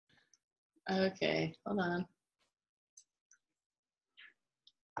Okay, hold on.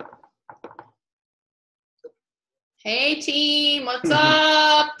 Hey team, what's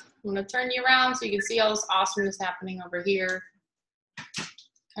up? I'm gonna turn you around so you can see all this awesomeness happening over here.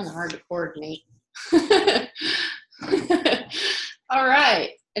 Kind of hard to coordinate. All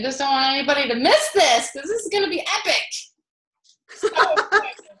right, I just don't want anybody to miss this because this is gonna be epic.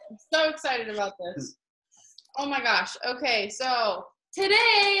 I'm so excited about this. Oh my gosh. Okay, so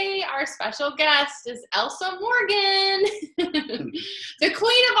today our special guest is Elsa Morgan, the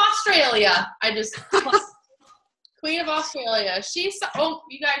Queen of Australia. Queen of Australia. Oh,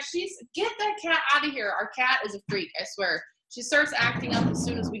 you guys, get that cat out of here. Our cat is a freak, I swear. She starts acting up as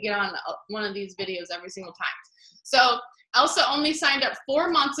soon as we get on one of these videos every single time. So Elsa only signed up 4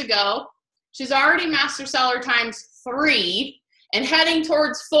 months ago. She's already master seller times 3 and heading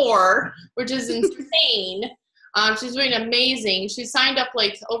towards 4, which is insane. She's doing amazing. She signed up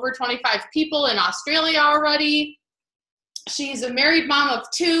like over 25 people in Australia already. She's a married mom of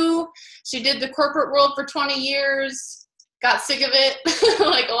 2. She did the corporate world for 20 years, got sick of it,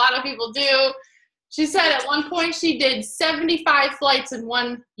 like a lot of people do. She said at one point she did 75 flights in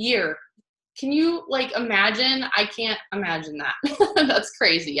 1 year. Can you like imagine? I can't imagine that. That's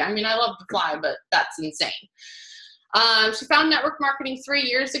crazy. I mean, I love to fly, but that's insane. She found network marketing 3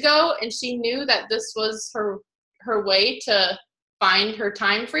 years ago, and she knew that this was her way to find her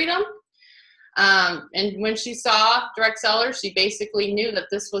time freedom. And when she saw direct sellers, she basically knew that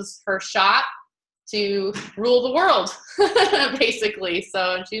this was her shot to rule the world, basically.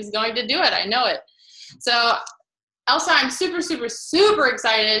 So she's going to do it. I know it. So Elsa, I'm super, super, super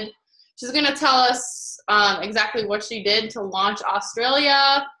excited. She's going to tell us exactly what she did to launch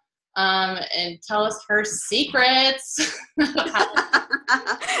Australia and tell us her secrets.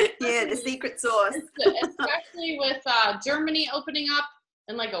 Yeah, the secret sauce. Especially with Germany opening up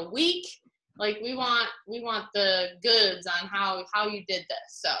in like a week. Like we want the goods on how you did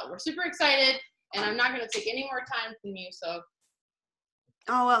this. So we're super excited, and I'm not going to take any more time from you. So.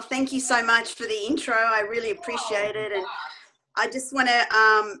 Oh, well, thank you so much for the intro. I really appreciate it. And I just want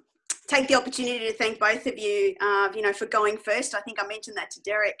to take the opportunity to thank both of you, for going first. I think I mentioned that to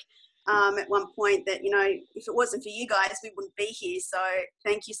Derek at one point that, if it wasn't for you guys, we wouldn't be here. So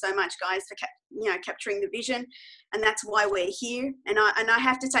thank you so much, guys, for, capturing the vision. And that's why we're here. And I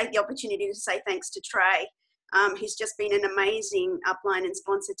have to take the opportunity to say thanks to Trey, who's just been an amazing upline and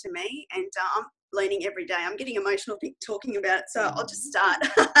sponsor to me. And I'm learning every day. I'm getting emotional talking about it, so I'll just start.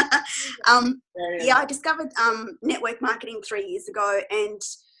 I discovered network marketing 3 years ago, and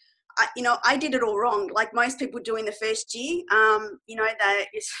I did it all wrong, like most people do in the first year. I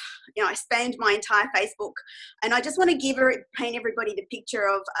spammed my entire Facebook, and I just want to paint everybody the picture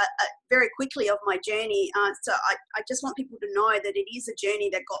of very quickly of my journey. So I just want people to know that it is a journey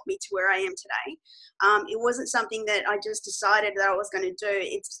that got me to where I am today. It wasn't something that I just decided that I was going to do.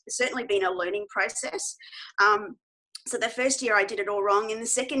 It's certainly been a learning process. So the first year I did it all wrong. In the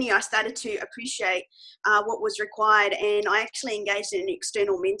second year, I started to appreciate what was required, and I actually engaged in an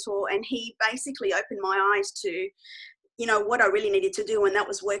external mentor, and he basically opened my eyes to, what I really needed to do, and that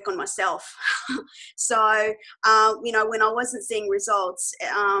was work on myself. So, when I wasn't seeing results,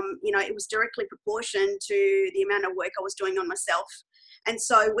 it was directly proportioned to the amount of work I was doing on myself. And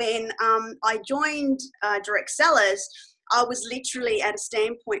so when I joined Direct Sellers, I was literally at a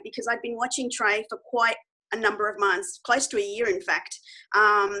standpoint because I'd been watching Trey for quite a number of months, close to a year, in fact.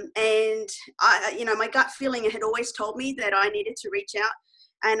 And my gut feeling had always told me that I needed to reach out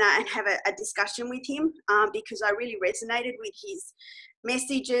and have a discussion with him because I really resonated with his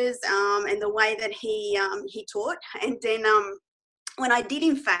messages and the way that he taught. And then when I did,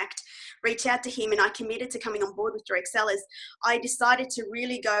 in fact, reach out to him and I committed to coming on board with Direct Sellers, I decided to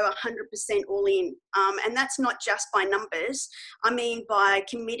really go 100% all in. And that's not just by numbers. I mean, by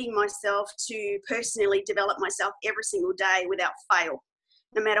committing myself to personally develop myself every single day without fail,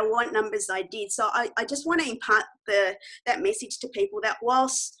 no matter what numbers I did. So I just want to impart that message to people that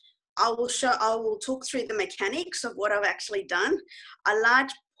whilst I will talk through the mechanics of what I've actually done, a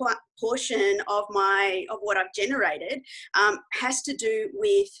large portion of what I've generated has to do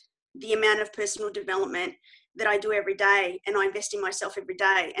with the amount of personal development that I do every day, and I invest in myself every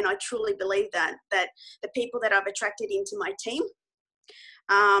day. And I truly believe that the people that I've attracted into my team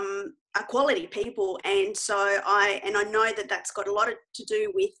are quality people. And so I know that that's got a lot to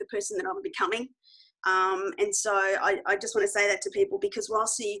do with the person that I'm becoming. And so I just want to say that to people, because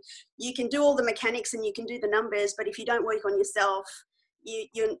whilst you can do all the mechanics and you can do the numbers, but if you don't work on yourself,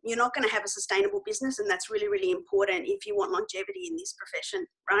 you're not going to have a sustainable business. And that's really, really important if you want longevity in this profession,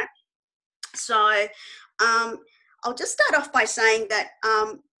 right? So I'll just start off by saying that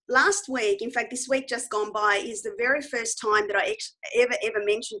last week, in fact, this week just gone by, is the very first time that I ever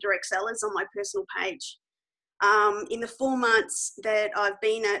mentioned direct sellers on my personal page. In the 4 months that I've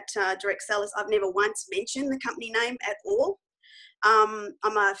been at Direct Sellers, I've never once mentioned the company name at all. I'm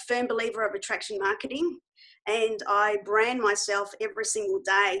a firm believer of attraction marketing, and I brand myself every single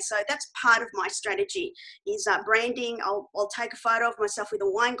day. So that's part of my strategy is branding. I'll take a photo of myself with a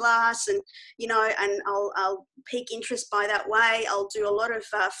wine glass, and and I'll pique interest by that way. I'll do a lot of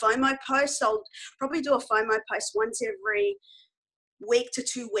FOMO posts. I'll probably do a FOMO post once every week to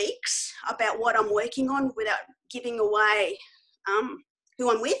 2 weeks about what I'm working on without giving away who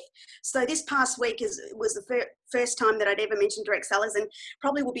I'm with. So this past week was the first time that I'd ever mentioned direct sellers, and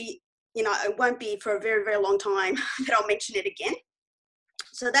probably will be, it won't be for a very, very long time that I'll mention it again.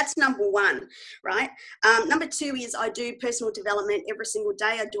 So that's number one, right? Number two is I do personal development every single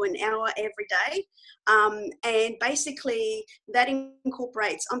day. I do an hour every day. And basically that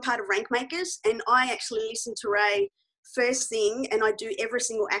incorporates, I'm part of Rank Makers, and I actually listen to Ray first thing, and I do every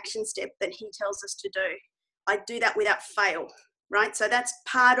single action step that he tells us to do. I do that without fail, right? So that's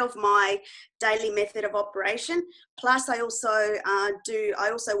part of my daily method of operation. Plus I also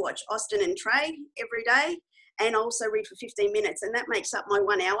watch Austin and Trey every day, and I also read for 15 minutes, and that makes up my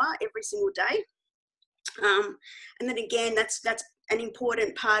 1 hour every single day. And then again, that's an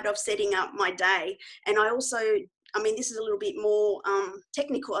important part of setting up my day. And I also, this is a little bit more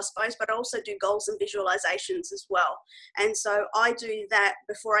technical, I suppose, but I also do goals and visualizations as well. And so I do that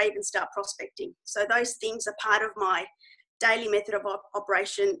before I even start prospecting. So those things are part of my daily method of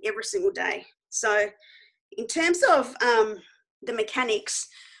operation every single day. So in terms of the mechanics,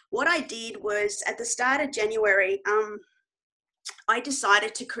 what I did was at the start of January, I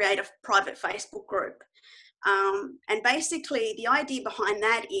decided to create a private Facebook group. And basically the idea behind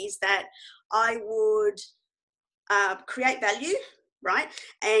that is that I would create value, right?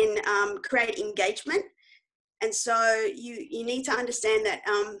 And create engagement. And so you need to understand that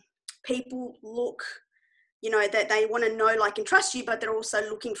people look, that they want to know, like, and trust you, but they're also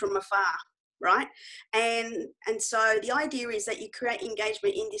looking from afar, right? And so the idea is that you create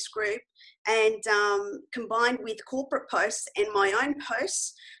engagement in this group, and combined with corporate posts and my own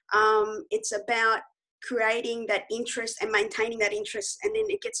posts, it's about creating that interest and maintaining that interest. And then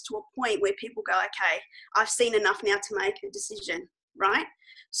it gets to a point where people go, okay, I've seen enough now to make a decision, right?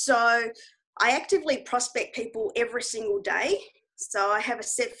 So I actively prospect people every single day. So I have a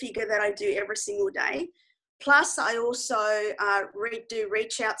set figure that I do every single day. Plus I also do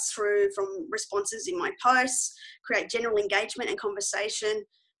reach outs from responses in my posts, create general engagement and conversation,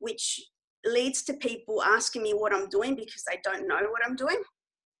 which leads to people asking me what I'm doing because they don't know what I'm doing.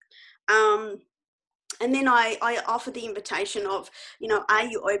 And then I offer the invitation of, are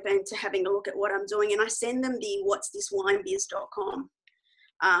you open to having a look at what I'm doing? And I send them the whatsthiswinebiz.com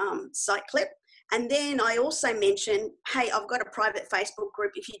site clip. And then I also mention, hey, I've got a private Facebook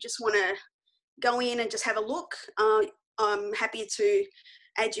group. If you just want to go in and just have a look, I'm happy to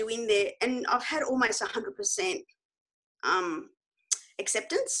add you in there. And I've had almost 100%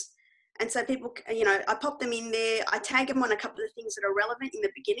 acceptance. And so people, I pop them in there. I tag them on a couple of things that are relevant in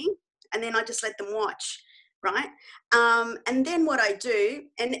the beginning, and then I just let them watch, right? And then what I do,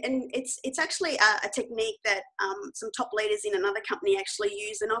 and it's actually a technique that some top leaders in another company actually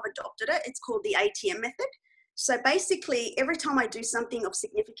use, and I've adopted it. It's called the ATM method. So basically, every time I do something of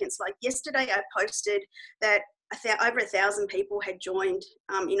significance, like yesterday I posted that over 1,000 people had joined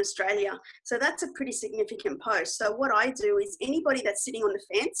in Australia. So that's a pretty significant post. So what I do is anybody that's sitting on the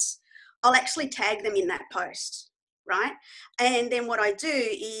fence, I'll actually tag them in that post, right? And then what I do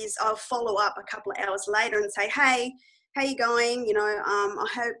is I'll follow up a couple of hours later and say, hey, how you going? I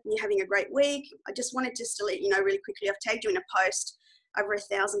hope you're having a great week. I just wanted to let you know really quickly, I've tagged you in a post. Over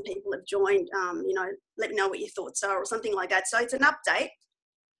 1,000 people have joined, let me know what your thoughts are or something like that. So it's an update,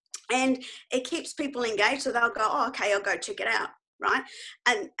 and it keeps people engaged. So they'll go, oh, okay, I'll go check it out, right?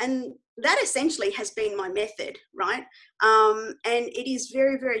 And that essentially has been my method, right? And it is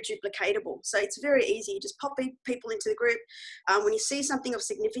very, very duplicatable. So it's very easy. You just pop people into the group. When you see something of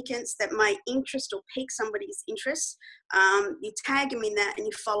significance that may interest or pique somebody's interest, you tag them in that and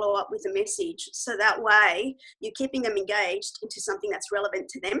you follow up with a message. So that way you're keeping them engaged into something that's relevant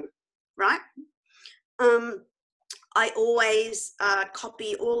to them, right? I always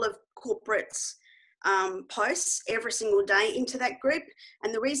copy all of corporate's posts every single day into that group.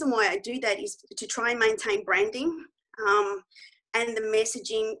 And the reason why I do that is to try and maintain branding and the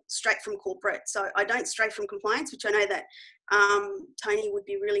messaging straight from corporate. So I don't stray from compliance, which I know that Tony would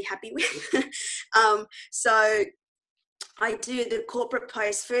be really happy with. So I do the corporate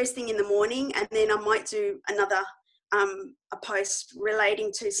post first thing in the morning, and then I might do another a post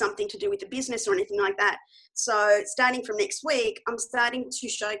relating to something to do with the business or anything like that. So starting from next week, I'm starting to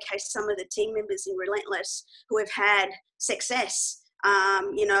showcase some of the team members in Relentless who have had success,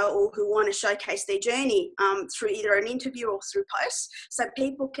 you know, or who want to showcase their journey through either an interview or through posts. So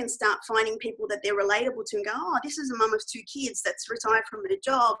people can start finding people that they're relatable to and go, oh, this is a mum of 2 kids that's retired from her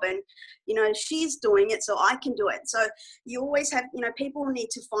job and, you know, she's doing it, so I can do it. So you always have, you know, people need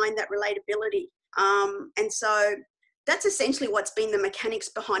to find that relatability. And so that's essentially what's been the mechanics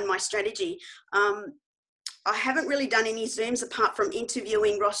behind my strategy. I haven't really done any Zooms apart from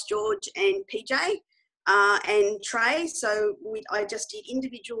interviewing Ross George and PJ and Trey. So I just did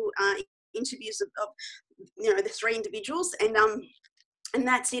individual interviews of, you know, the 3 individuals, and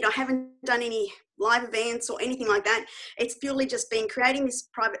that's it. I haven't done any live events or anything like that. It's purely just been creating this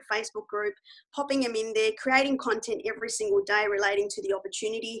private Facebook group, popping them in there, creating content every single day relating to the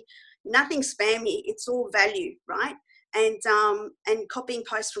opportunity. Nothing spammy. It's all value, right? And copying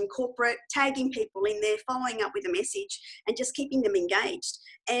posts from corporate, tagging people in there, following up with a message, and just keeping them engaged.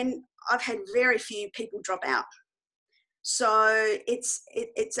 And I've had very few people drop out. So it's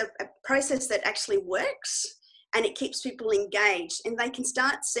a process that actually works, and it keeps people engaged, and they can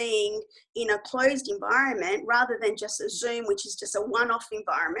start seeing in a closed environment rather than just a Zoom, which is just a one-off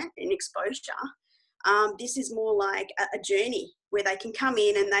environment and exposure. This is more like a journey where they can come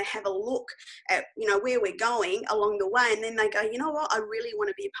in and they have a look at, you know, where we're going along the way, and then they go, you know what, I really want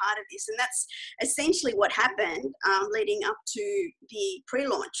to be a part of this. And that's essentially what happened leading up to the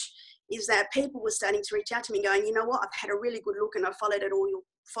pre-launch, is that people were starting to reach out to me going, you know what, I've had a really good look and I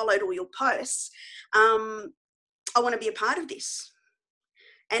followed all your posts. I want to be a part of this.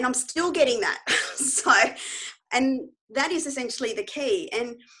 And I'm still getting that. So, and that is essentially the key.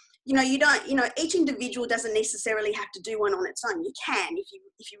 And you know, each individual doesn't necessarily have to do one on its own. You can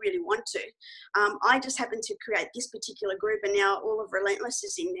if you really want to. I just happened to create this particular group, and now all of Relentless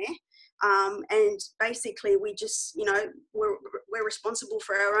is in there. And basically, we just, you know, we're responsible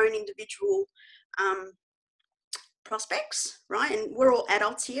for our own individual prospects, right? And we're all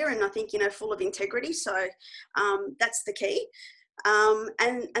adults here, and I think, you know, full of integrity. So that's the key.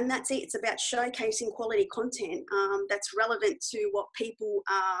 And that's it. It's about showcasing quality content that's relevant to what people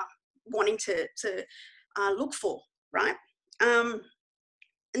are wanting to look for, right? And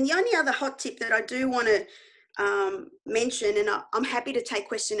the only other hot tip that I do want to mention, and I'm happy to take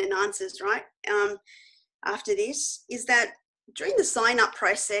question and answers, right, after this, is that during the sign-up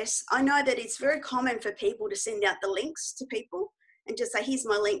process, I know that it's very common for people to send out the links to people and just say, here's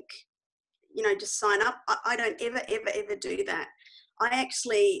my link, you know, just sign up. I don't ever do that. I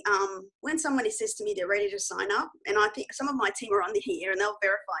actually, when somebody says to me they're ready to sign up, and I think some of my team are on here and they'll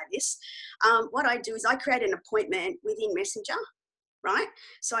verify this, what I do is I create an appointment within Messenger, right?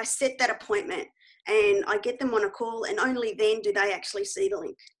 So I set that appointment and I get them on a call, and only then do they actually see the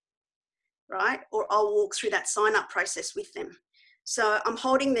link, right? Or I'll walk through that sign up process with them. So I'm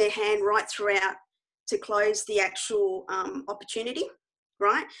holding their hand right throughout to close the actual opportunity,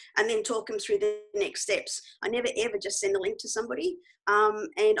 right? And then talk them through the next steps. I never ever just send a link to somebody.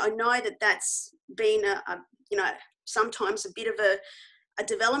 And I know that that's been you know, sometimes a bit of a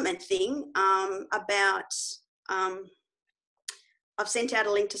development thing about I've sent out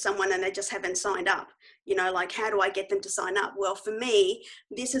a link to someone and they just haven't signed up. You know, like, how do I get them to sign up? Well, for me,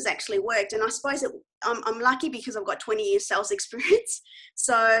 this has actually worked. And I suppose I'm lucky because I've got 20 years sales experience.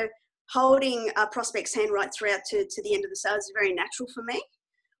 So holding a prospect's hand right throughout to the end of the sales is very natural for me.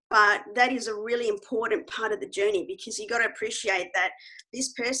 But that is a really important part of the journey, because you got to appreciate that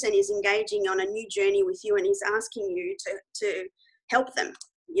this person is engaging on a new journey with you and is asking you to help them,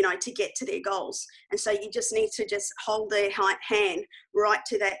 you know, to get to their goals. And so you just need to just hold their hand right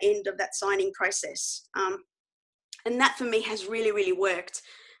to that end of that signing process. And that for me has really, really worked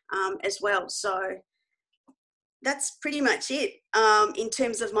as well. So that's pretty much it in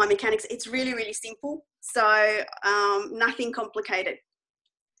terms of my mechanics. It's really, really simple. So nothing complicated.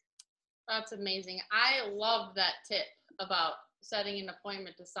 That's amazing. I love that tip about setting an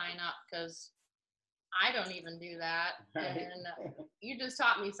appointment to sign up, because I don't even do that. And you just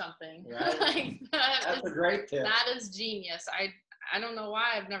taught me something. Right. Like, That's a great tip. That is genius. I don't know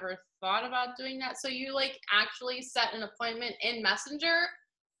why I've never thought about doing that. So you like actually set an appointment in Messenger?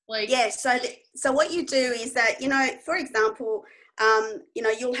 Like, yeah, so what you do is that, you know, for example, you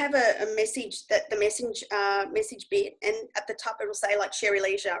know, you'll have a message, that the message bit, and at the top it'll say like Sherry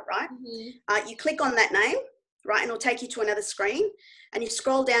Leisure, right? Mm-hmm. You click on that name, right, and it'll take you to another screen, and you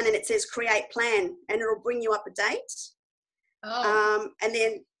scroll down and it says create plan, and it'll bring you up a date. Oh. And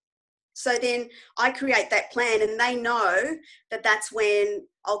then I create that plan, and they know that that's when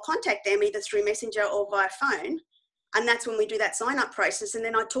I'll contact them either through Messenger or via phone. And that's when we do that sign up process. And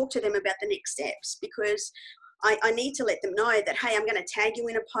then I talk to them about the next steps, because I need to let them know that, hey, I'm going to tag you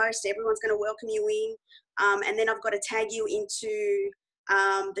in a post. Everyone's going to welcome you in. And then I've got to tag you into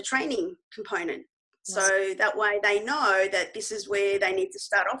the training component. So that way they know that this is where they need to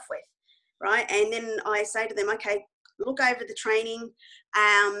start off with, right? And then I say to them, okay, look over the training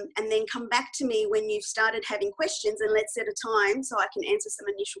and then come back to me when you've started having questions, and let's set a time so I can answer some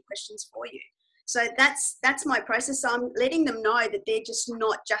initial questions for you. So that's my process. So I'm letting them know that they're just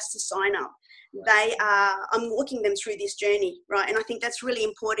not just to sign up. They are, I'm walking them through this journey, right? And I think that's really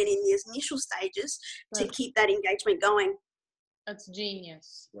important in these initial stages to keep that engagement going. That's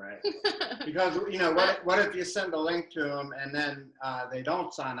genius. Right. Because, you know, what if you send a link to them and then they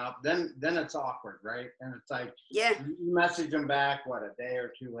don't sign up? Then it's awkward, right? And it's like, yeah, you message them back, what, a day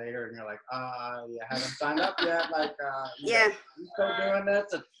or two later, and you're like, you haven't signed up yet? Like, yeah, you still doing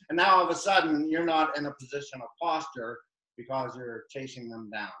this? And now all of a sudden, you're not in a position of posture because you're chasing them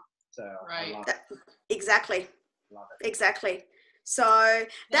down. So right. I love it. Exactly. Love it. Exactly. So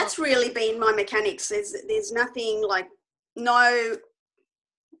that's really been my mechanics. There's nothing like no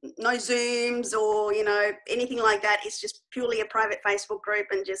Zooms or, you know, anything like that. It's just purely a private Facebook group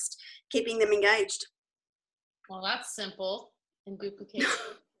and just keeping them engaged. Well, that's simple and duplicated.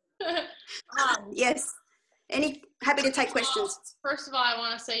 Yes. Happy to take questions. First of all, I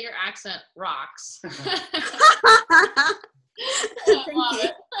want to say your accent rocks. Thank you.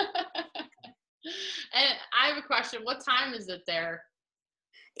 And I have a question. What time is it there?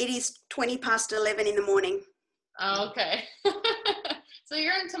 It is 20 past 11 in the morning. Oh, okay. So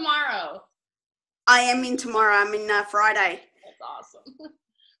you're in tomorrow. I am in tomorrow. I'm in Friday. That's awesome.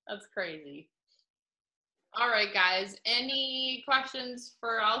 That's crazy. All right, guys. Any questions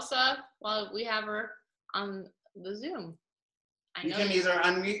for Elsa while we have her on the Zoom? You can either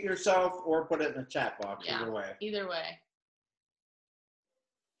unmute yourself or put it in the chat box. Yeah, either way. Either way.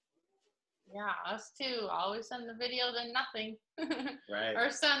 Yeah, us too. Always send the video, then nothing. Right. Or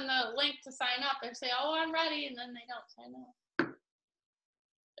send the link to sign up and say, oh, I'm ready, and then they don't sign up.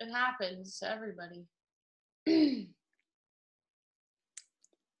 It happens to everybody.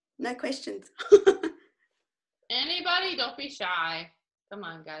 No questions. Anybody? Don't be shy. Come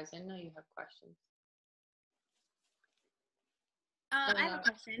on, guys. I know you have questions. I have a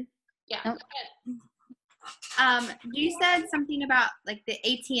question. Yeah, Nope. Go ahead. You said something about like the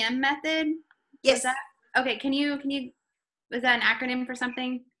ATM method. Yes. Okay, can you was that an acronym for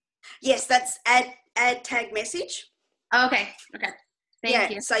something? Yes, that's add tag message. Oh, okay.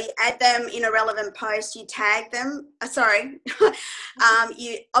 Thank you. So you add them in a relevant post, you tag them.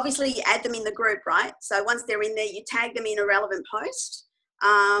 You obviously add them in the group, right? So once they're in there, you tag them in a relevant post,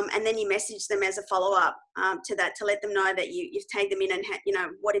 and then you message them as a follow-up to that, to let them know that you've tagged them in and, you know,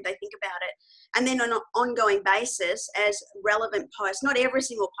 what did they think about it? And then on an ongoing basis, as relevant posts, not every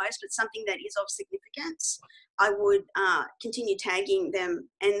single post, but something that is of significance, I would continue tagging them,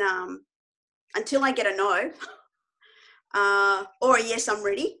 and until I get a no or a yes, I'm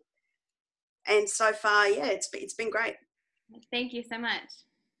ready. And so far, yeah, it's been great. Thank you so much.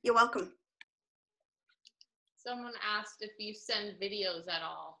 You're welcome. Someone asked if you send videos at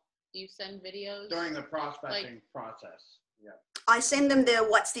all. Do you send videos? During the prospecting process. Yeah. I send them the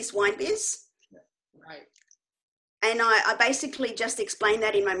what's this wine biz. Right. And I basically just explain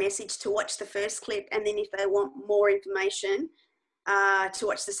that in my message to watch the first clip, and then if they want more information, to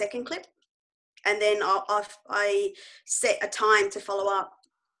watch the second clip. And then I set a time to follow up.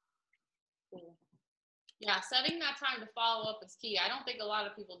 Cool. Yeah, setting that time to follow up is key. I don't think a lot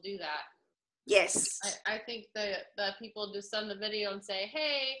of people do that. Yes. I think that people just send the video and say,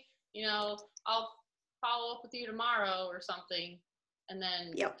 hey, you know, I'll follow up with you tomorrow or something. And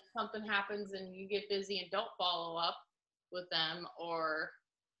then something happens and you get busy and don't follow up with them, or,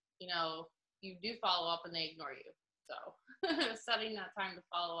 you know, you do follow up and they ignore you. So setting that time to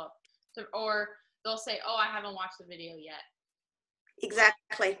follow up. Or they'll say, oh, I haven't watched the video yet.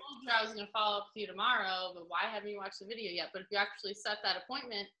 Exactly. I told you I was going to follow up with you tomorrow, but why haven't you watched the video yet? But if you actually set that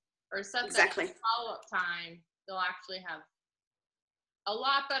appointment or set that follow-up time, they'll actually have a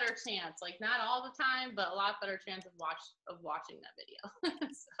lot better chance. Like, not all the time, but a lot better chance of watching that video.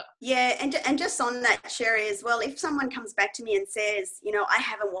 So. Yeah, and just on that, Sherry, as well, if someone comes back to me and says, you know, I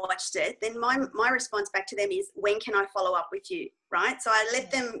haven't watched it, then my response back to them is, when can I follow up with you, right? So I let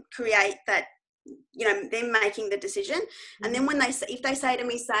them create that, you know, them making the decision. And then if they say to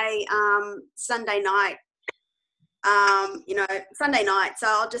me, say, Sunday night, you know, Sunday night, so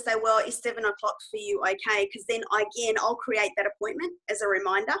I'll just say, well, is 7 o'clock for you okay? Because then I'll create that appointment as a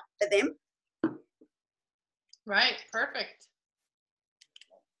reminder for them. Right, perfect.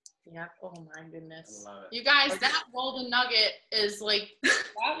 Yeah. Oh my goodness. I love it. You guys, that golden nugget is like,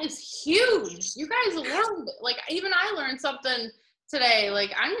 that is huge. You guys learned, like, even I learned something today.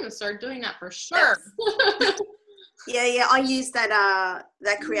 Like, I'm going to start doing that for sure. Yeah. I use that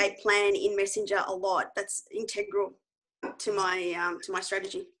create plan in Messenger a lot. That's integral to my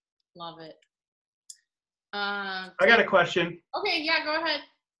strategy. Love it. I got a question. Okay, yeah, go ahead.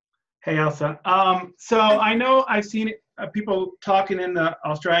 Hey, Elsa. So I know I've seen people talking in the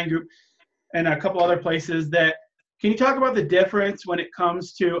Australian group and a couple other places that, can you talk about the difference when it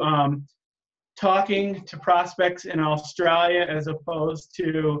comes to talking to prospects in Australia as opposed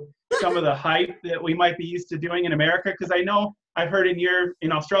to some of the hype that we might be used to doing in America? Because I know I've heard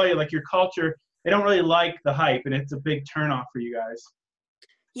in Australia, like your culture, they don't really like the hype, and it's a big turnoff for you guys.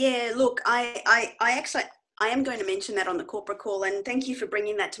 Yeah, look, I actually I am going to mention that on the corporate call, and thank you for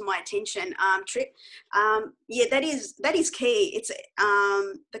bringing that to my attention, Trip. Yeah, that is key. It's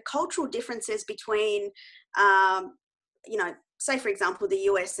the cultural differences between, you know, say for example, the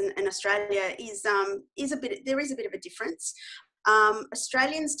US and Australia is a bit. There is a bit of a difference.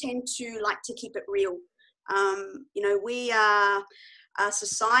 Australians tend to like to keep it real. You know, we are a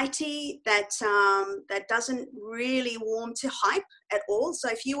society that doesn't really warm to hype at all. So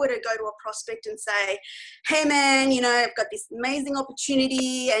if you were to go to a prospect and say, hey man, you know, I've got this amazing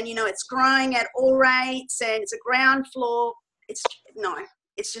opportunity and, you know, it's growing at all rates and it's a ground floor, it's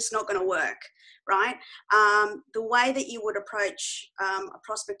just not going to work, right? The way that you would approach a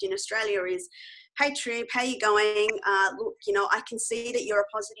prospect in Australia is, hey Trip, how you going? Look, you know, I can see that you're a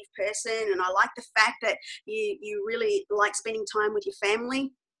positive person and I like the fact that you really like spending time with your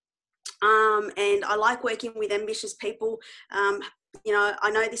family. And I like working with ambitious people. You know, I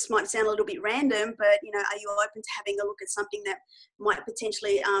know this might sound a little bit random, but, you know, are you open to having a look at something that might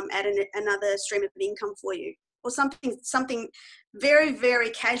potentially add another stream of income for you? Or something very, very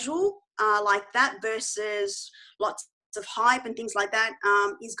casual like that versus lots of hype and things like that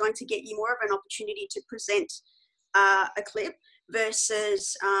is going to get you more of an opportunity to present a clip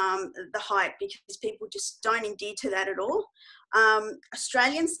versus the hype, because people just don't endear to that at all.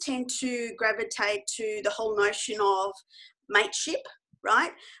 Australians tend to gravitate to the whole notion of mateship,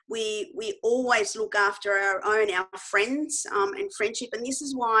 right? We always look after our friends and friendship, and this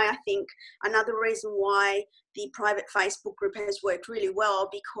is why I think another reason why the private Facebook group has worked really well,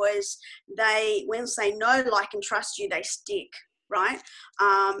 because when they know, like, and trust you, they stick, right?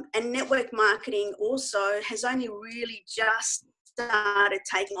 And network marketing also has only really just started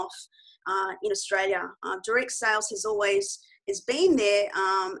taking off in Australia. Direct sales has been there,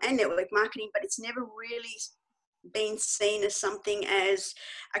 and network marketing, but it's never really been seen as something as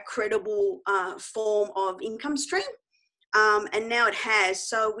a credible form of income stream. And now it has.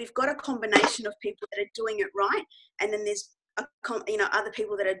 So we've got a combination of people that are doing it right, and then there's other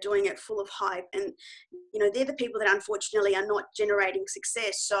people that are doing it full of hype, and they're the people that unfortunately are not generating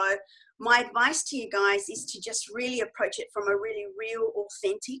success. So my advice to you guys is to just really approach it from a really real,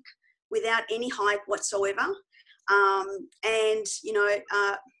 authentic, without any hype whatsoever.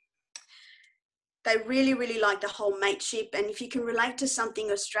 They really, really like the whole mateship. And if you can relate to something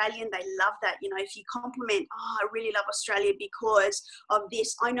Australian, they love that. If you compliment, I really love Australia because of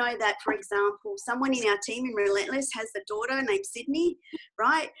this. I know that, for example, someone in our team in Relentless has a daughter named Sydney,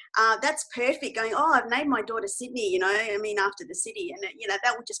 right? That's perfect. Going, I've named my daughter Sydney, after the city. And,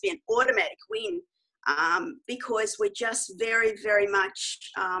 that would just be an automatic win because we're just very, very much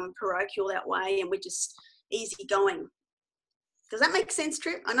parochial that way, and we're just easy going. Does that make sense,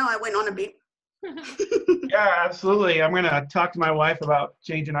 Trip? I know I went on a bit. Yeah, absolutely. I'm going to talk to my wife about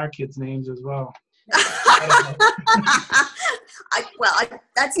changing our kids' names as well.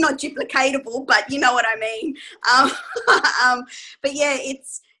 That's not duplicatable, but you know what I mean. But yeah,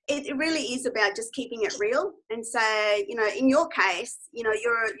 it really is about just keeping it real and say, in your case, you're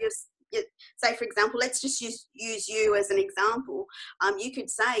say, for example, let's just use you as an example. You could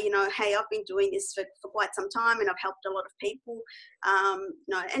say, hey, I've been doing this for quite some time and I've helped a lot of people,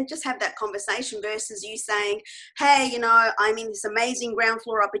 and just have that conversation versus you saying, hey, I'm in this amazing ground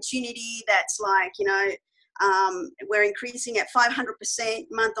floor opportunity that's like, we're increasing at 500%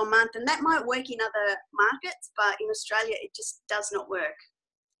 month on month, and that might work in other markets, but in Australia, it just does not work.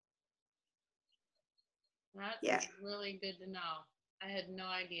 That's really good to know. I had no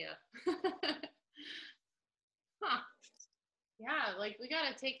idea. Yeah, like we got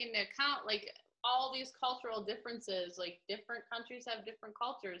to take into account like all these cultural differences. Like different countries have different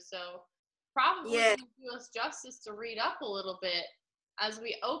cultures, so probably do us justice to read up a little bit as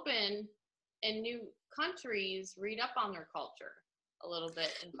we open in new countries. Read up on their culture. a little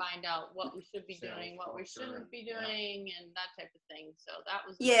bit and find out what we should be Sales doing, what we culture, shouldn't be yeah. doing, and that type of thing. So that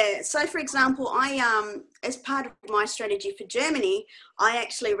was Yeah, so for example, I as part of my strategy for Germany, I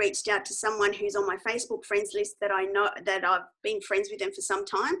actually reached out to someone who's on my Facebook friends list that I know, that I've been friends with them for some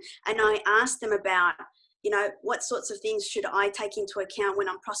time, and I asked them about, you know, what sorts of things should I take into account when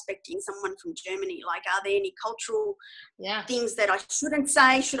I'm prospecting someone from Germany? Like, are there any cultural things that I shouldn't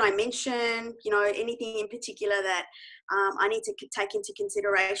say? Should I mention, you know, anything in particular that I need to take into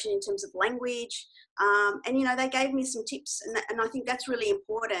consideration in terms of language? And, you know, they gave me some tips, and I think that's really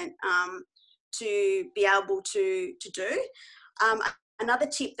important to be able to do. Another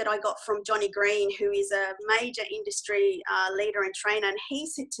tip that I got from Johnny Green, who is a major industry leader and trainer, and he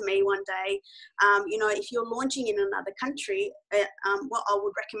said to me one day, you know, if you're launching in another country, what I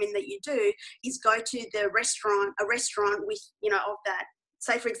would recommend that you do is go to a restaurant with, you know, of that.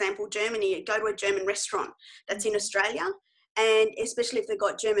 Say, for example, Germany, go to a German restaurant that's in Australia, and especially if they've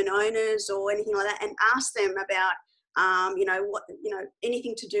got German owners or anything like that, and ask them about, you know, what, you know,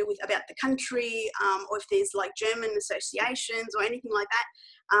 anything to do with about the country, or if there's like German associations or anything like that,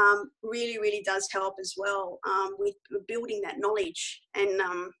 really, really does help as well with building that knowledge and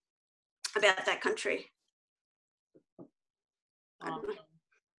about that country. awesome.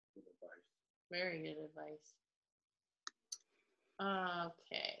 Very good advice.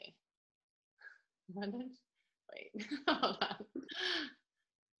 Okay. Wait, hold on.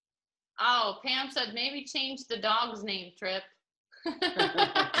 Oh, Pam said maybe change the dog's name, Trip.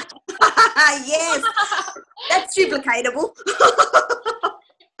 Yes, that's duplicatable.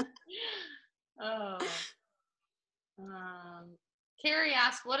 Oh. Carrie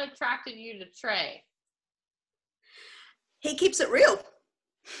asked, what attracted you to Trey? He keeps it real.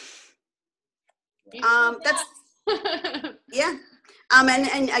 That's yeah.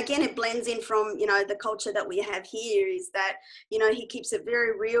 And again, it blends in from, you know, the culture that we have here is that, you know, he keeps it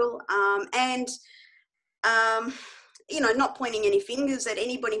very real, and you know, not pointing any fingers at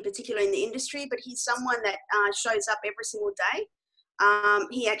anybody in particular in the industry, but he's someone that shows up every single day.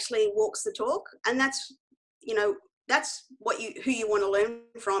 He actually walks the talk, and that's, you know, that's who you want to learn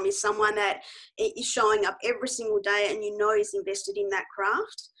from, is someone that is showing up every single day and, you know, is invested in that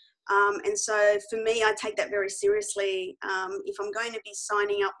craft. And so for me, I take that very seriously. If I'm going to be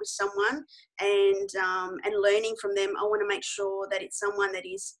signing up with someone and learning from them, I want to make sure that it's someone that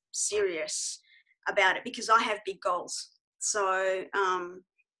is serious about it, because I have big goals. So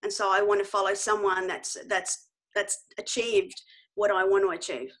and so I want to follow someone that's achieved what I want to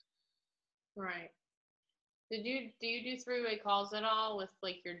achieve. Right. Do you do three-way calls at all with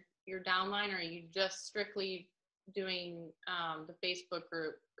like your downline, or are you just strictly doing the Facebook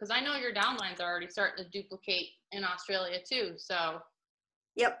group? Because I know your downlines are already starting to duplicate in Australia too. So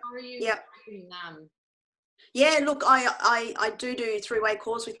yep. How are you doing them? Yeah, look, I do three-way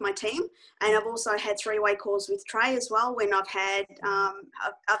calls with my team, and I've also had three-way calls with Trey as well when I've had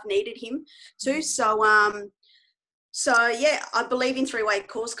I've needed him to. So yeah, I believe in three-way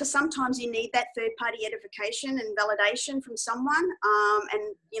calls, because sometimes you need that third-party edification and validation from someone,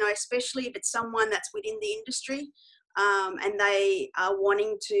 and, you know, especially if it's someone that's within the industry, and they are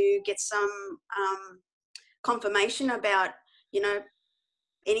wanting to get some confirmation about, you know,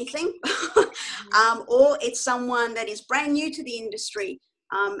 anything, or it's someone that is brand new to the industry,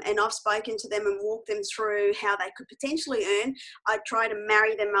 and I've spoken to them and walked them through how they could potentially earn. I try to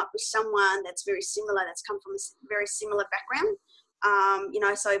marry them up with someone that's very similar, that's come from a very similar background. You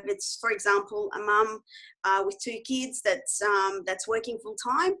know, so if it's, for example, a mum with 2 kids that's working full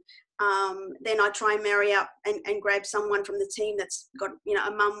time, then I try and marry up and grab someone from the team that's got, you know,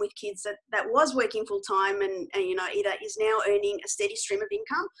 a mum with kids that was working full time and, you know, either is now earning a steady stream of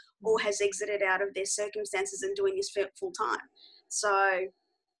income or has exited out of their circumstances and doing this full time. So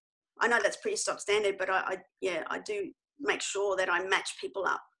I know that's pretty stock standard, but I do make sure that I match people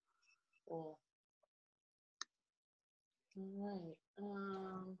up. Cool. All right.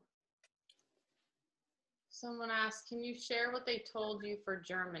 Someone asked, can you share what they told you for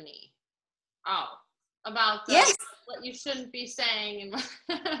Germany? Oh, about yes, what you shouldn't be saying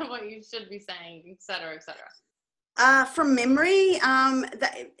and what you should be saying, et cetera, et cetera. From memory,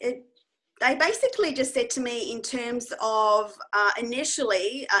 they basically just said to me in terms of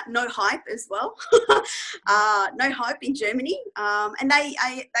initially no hype as well, no hype in Germany, and they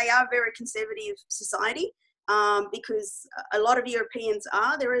are a very conservative society. Because a lot of Europeans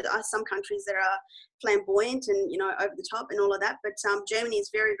there are some countries that are flamboyant and, you know, over the top and all of that, but Germany is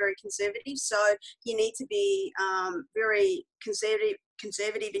very, very conservative. So you need to be very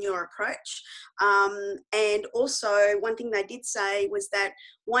conservative in your approach. And also one thing they did say was that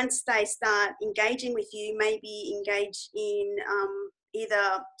once they start engaging with you, maybe engage in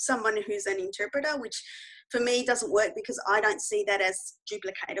either someone who's an interpreter, which for me doesn't work because I don't see that as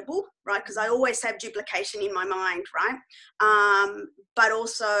duplicatable, right? Because I always have duplication in my mind, right? But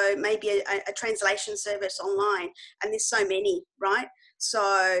also maybe a translation service online, and there's so many, right? So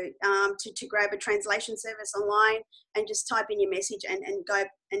to grab a translation service online and just type in your message and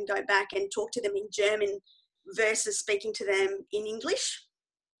go back and talk to them in German versus speaking to them in English.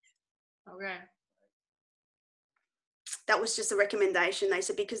 Okay. That was just a recommendation, they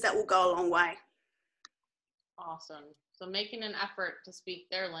said, because that will go a long way. Awesome. So making an effort to speak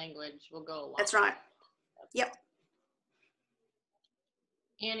their language will go a long way. That's right. Yep.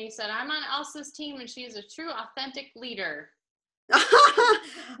 Annie said, I'm on Elsa's team and she is a true, authentic leader.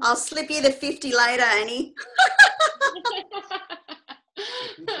 I'll slip you the 50 later, Annie.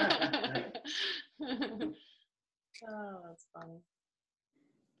 Oh, that's funny.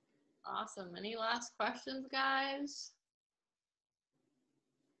 Awesome. Any last questions, guys?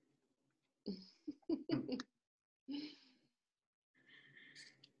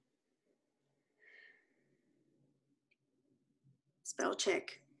 Spell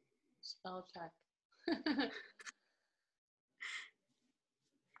check. Spell check.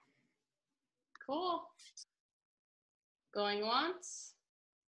 Cool. Going once.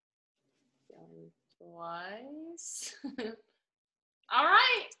 Going twice. All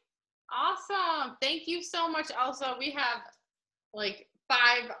right. Awesome. Thank you so much, Elsa. We have like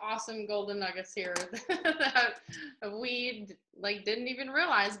 5 awesome golden nuggets here that we didn't even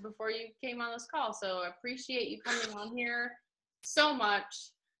realize before you came on this call. So I appreciate you coming on here so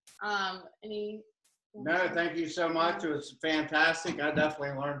much. No, thank you so much. It was fantastic. I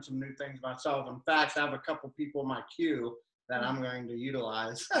definitely learned some new things myself. In fact, I have a couple people in my queue that I'm going to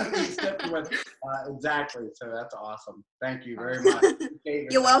utilize. Exactly. So that's awesome. Thank you very much.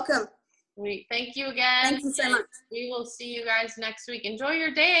 You're welcome. Sweet. Thank you again. Thank you so much. We will see you guys next week. Enjoy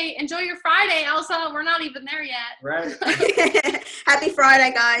your day. Enjoy your Friday, Elsa. We're not even there yet. Right. Happy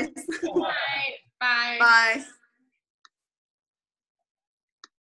Friday, guys. All right. Bye. Bye.